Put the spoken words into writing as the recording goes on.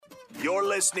You're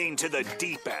listening to The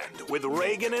Deep End with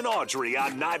Reagan and Audrey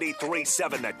on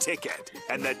 93.7 The Ticket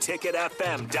and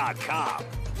theticketfm.com.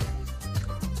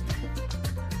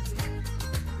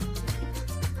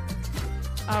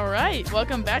 All right,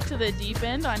 welcome back to The Deep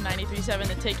End on 93.7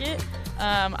 The Ticket.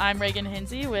 I'm Reagan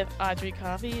Hinsey with Audrey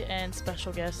Coffey and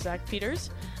special guest Zach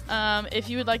Peters. If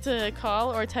you would like to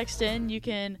call or text in, you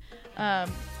can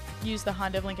use the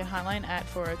Honda of Lincoln hotline at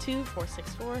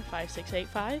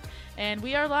 402-464-5685. And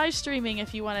we are live streaming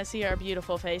if you want to see our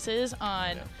beautiful faces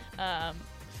on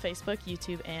Facebook,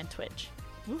 YouTube, and Twitch.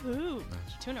 Woohoo! Nice.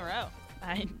 2 in a row.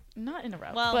 Not in a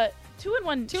row, well, but 2 in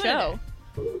one show.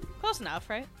 Close enough,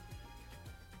 right?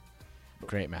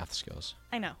 Great math skills.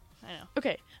 I know.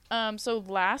 Okay, so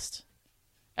last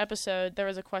episode, there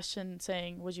was a question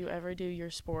saying, would you ever do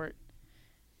your sport?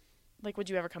 Like,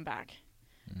 would you ever come back?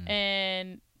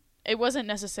 And it wasn't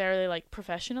necessarily, like,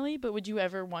 professionally, but would you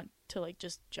ever want to, like,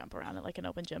 just jump around at, like, an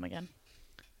open gym again?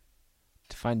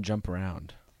 Define jump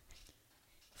around.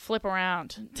 Flip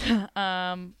around.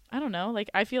 I don't know.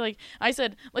 Like, I feel like I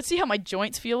said, let's see how my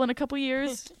joints feel in a couple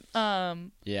years.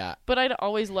 Yeah. But I'd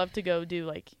always love to go do,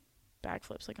 like,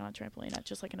 backflips, like, on a trampoline at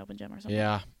just, like, an open gym or something.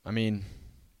 Yeah. I mean,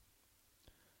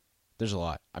 there's a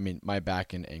lot. I mean, my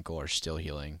back and ankle are still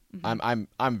healing. Mm-hmm.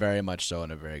 I'm very much so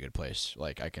in a very good place.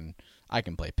 Like, I can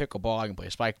play pickleball, I can play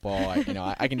spike ball, I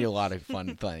can do a lot of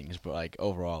fun things, but like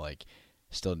overall, like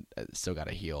still got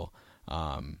to heal.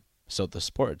 So the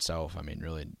sport itself, I mean,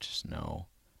 really just no.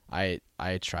 I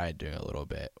tried doing a little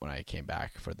bit when I came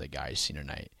back for the guys' senior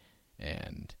night,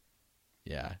 and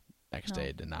next day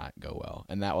it did not go well.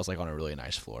 And that was like on a really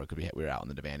nice floor because we were out on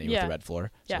the Devaney with the red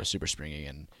floor, so it was super springy,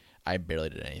 and I barely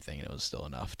did anything, and it was still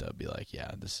enough to be like,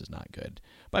 yeah, this is not good.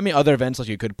 But I mean, other events like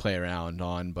you could play around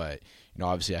on, but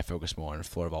obviously I focused more on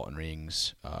floor vault and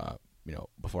rings,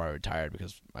 before I retired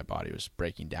because my body was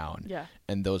breaking down. Yeah.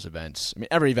 And those events, I mean,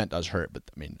 every event does hurt, but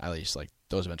I mean, at least like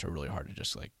those events are really hard to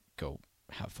just like go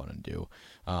have fun and do.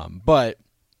 On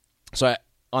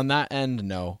that end,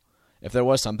 no. If there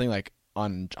was something like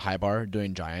on high bar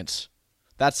doing giants,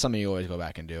 that's something you always go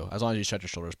back and do. As long as you stretch your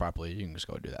shoulders properly, you can just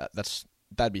go do that.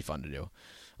 That'd be fun to do.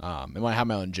 And when I have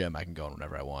my own gym, I can go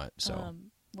whenever I want. So,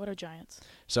 what are giants?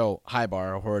 So high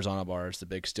bar, horizontal bar is the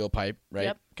big steel pipe, right?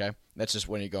 Yep. Okay, that's just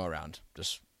when you go around,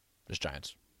 just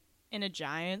giants in a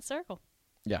giant circle.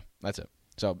 Yeah, that's it.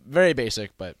 So very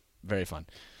basic, but very fun.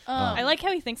 I like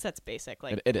how he thinks that's basic.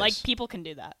 Like it is. Like people can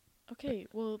do that. Okay,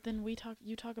 well then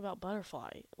you talk about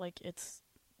butterfly. Like it's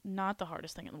not the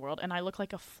hardest thing in the world, and I look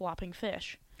like a flopping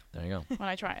fish. There you go. When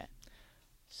I try it.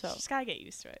 So just gotta get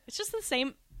used to it. It's just the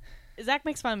same. Zach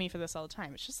makes fun of me for this all the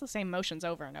time. It's just the same motions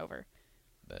over and over.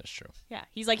 That is true. Yeah,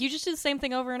 he's like, you just do the same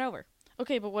thing over and over.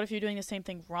 Okay, but what if you're doing the same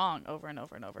thing wrong over and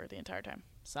over and over the entire time?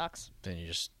 Sucks. Then you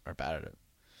just are bad at it.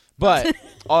 But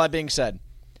all that being said,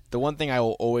 the one thing I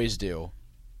will always do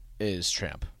is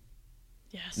tramp.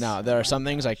 Yes. Now there are some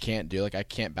things I can't do. Like I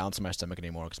can't bounce on my stomach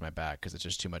anymore because my back, because it's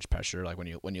just too much pressure. Like when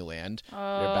you land, your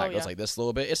back goes like this a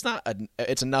little bit. It's not.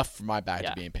 It's enough for my back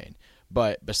to be in pain.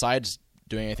 But besides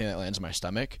doing anything that lands on my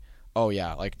stomach,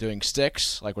 like doing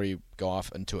sticks, like where you go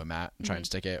off into a mat and try and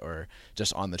stick it, or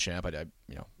just on the tramp, that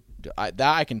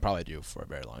I can probably do for a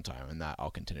very long time, and that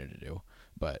I'll continue to do.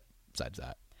 But besides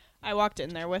that, I walked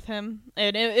in there with him,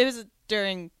 and it was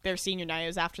during their senior night. It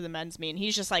was after the men's meet, and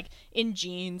he's just like in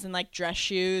jeans and like dress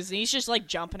shoes, and he's just like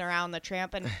jumping around the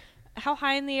tramp. And how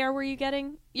high in the air were you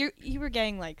getting? You were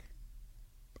getting like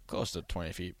close to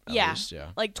 20 feet. At least,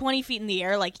 like 20 feet in the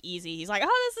air, like easy. He's like,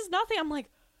 "Oh, this is nothing." I'm like,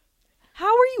 "How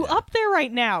are you up there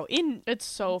right now in it's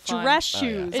so fun. Dress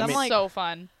shoes?" It's like, so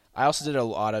fun. I also did a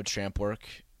lot of tramp work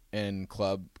in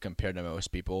club compared to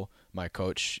most people. My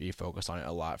coach, he focused on it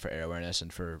a lot for air awareness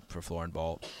and for floor and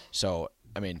vault. So,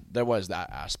 I mean, there was that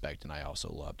aspect, and I also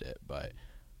loved it. But,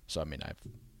 so, I mean, I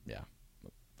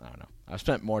don't know. I've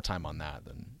spent more time on that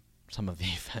than some of the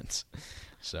events.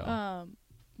 So,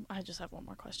 I just have one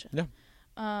more question. Yeah.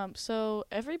 So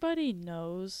everybody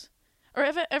knows, or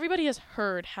everybody has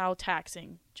heard how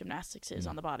taxing gymnastics is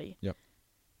on the body. Yep.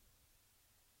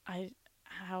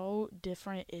 How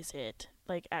different is it,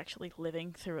 like, actually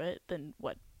living through it than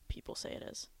what people say it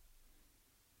is?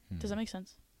 Does that make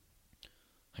sense?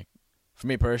 Like, for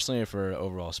me personally, or for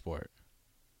overall sport?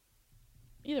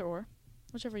 Either or.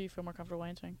 Whichever you feel more comfortable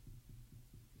answering.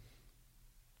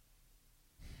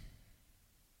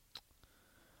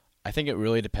 I think it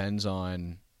really depends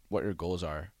on what your goals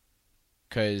are.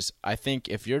 Because I think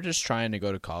if you're just trying to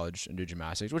go to college and do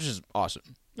gymnastics, which is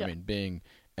awesome. Yeah. I mean, being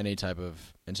any type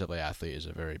of NCAA athlete is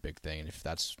a very big thing. And if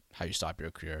that's how you stop your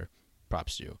career,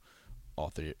 props to you. All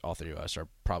three of us are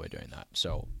probably doing that.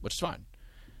 So, which is fine.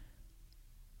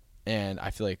 And I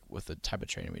feel like with the type of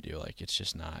training we do, like it's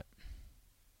just not.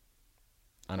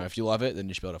 I don't know. If you love it, then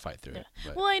you should be able to fight through it.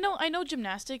 But. Well, I know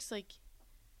gymnastics. Like,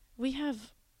 we had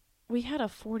a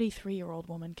 43-year-old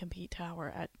woman compete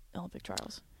tower at Olympic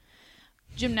trials.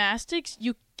 Gymnastics,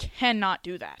 you cannot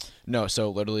do that. No, so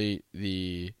literally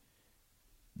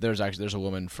there's a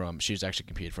woman she's actually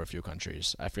competed for a few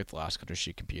countries. I forget the last country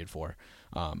she competed for,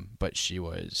 but she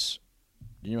was.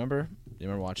 Do you remember? Do you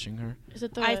remember watching her? Is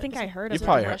it the? I think I heard of of it.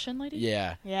 probably The heard- Russian lady?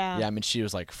 Yeah. Yeah. Yeah. I mean, she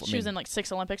was like. She was in like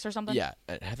 6 Olympics or something. Yeah,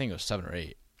 I think it was 7 or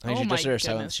 8. I think Oh she my just did her 7th.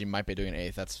 goodness. She might be doing an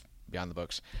 8th. That's beyond the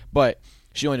books. But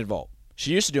she only did vault.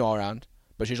 She used to do all around,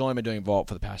 but she's only been doing vault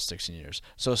for the past 16 years.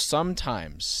 So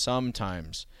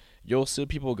sometimes you'll see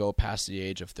people go past the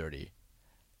age of 30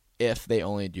 if they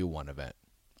only do one event.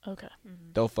 Okay.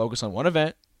 They'll focus on one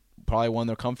event, probably one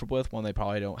they're comfortable with, one they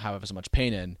probably don't have as much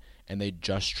pain in, and they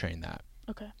just train that.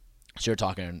 Okay. So you're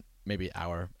talking maybe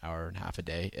hour and a half a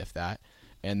day, if that.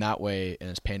 And that way, and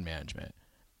it's pain management.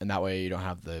 And that way you don't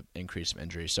have the increase of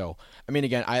injury. So, I mean,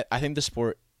 again, I think the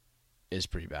sport is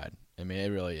pretty bad. I mean, it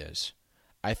really is.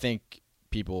 I think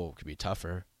people could be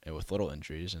tougher and with little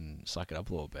injuries and suck it up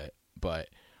a little bit. But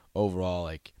overall,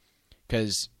 like,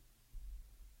 because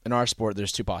in our sport,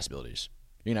 there's 2 possibilities.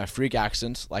 You can have freak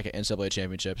accidents, like at NCAA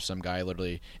championships. Some guy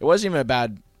literally, it wasn't even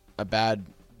a bad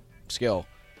skill.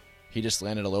 He just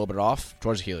landed a little bit off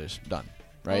towards the Achilles. Done.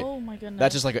 Right? Oh my goodness.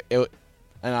 That's just like and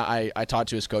I talked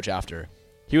to his coach after.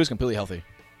 He was completely healthy.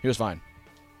 He was fine.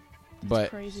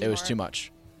 But crazy it was hard. too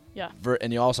much. Yeah.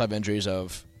 And you also have injuries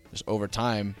of just over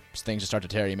time, things just start to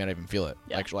tear. You may not even feel it.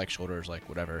 Yeah. Like shoulders, like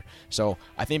whatever. So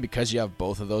I think because you have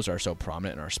both of those are so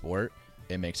prominent in our sport,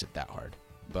 it makes it that hard.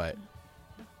 But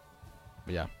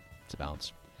yeah, it's a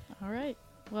balance. All right.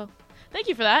 Well, thank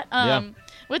you for that. Yeah.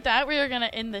 With that, we are going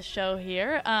to end the show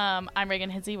here. I'm Reagan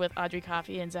Hinsey with Audrey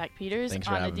Coffey and Zach Peters Thanks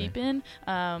for on the having me. Deep End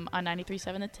on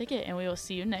 93.7 The Ticket, and we will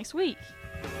see you next week.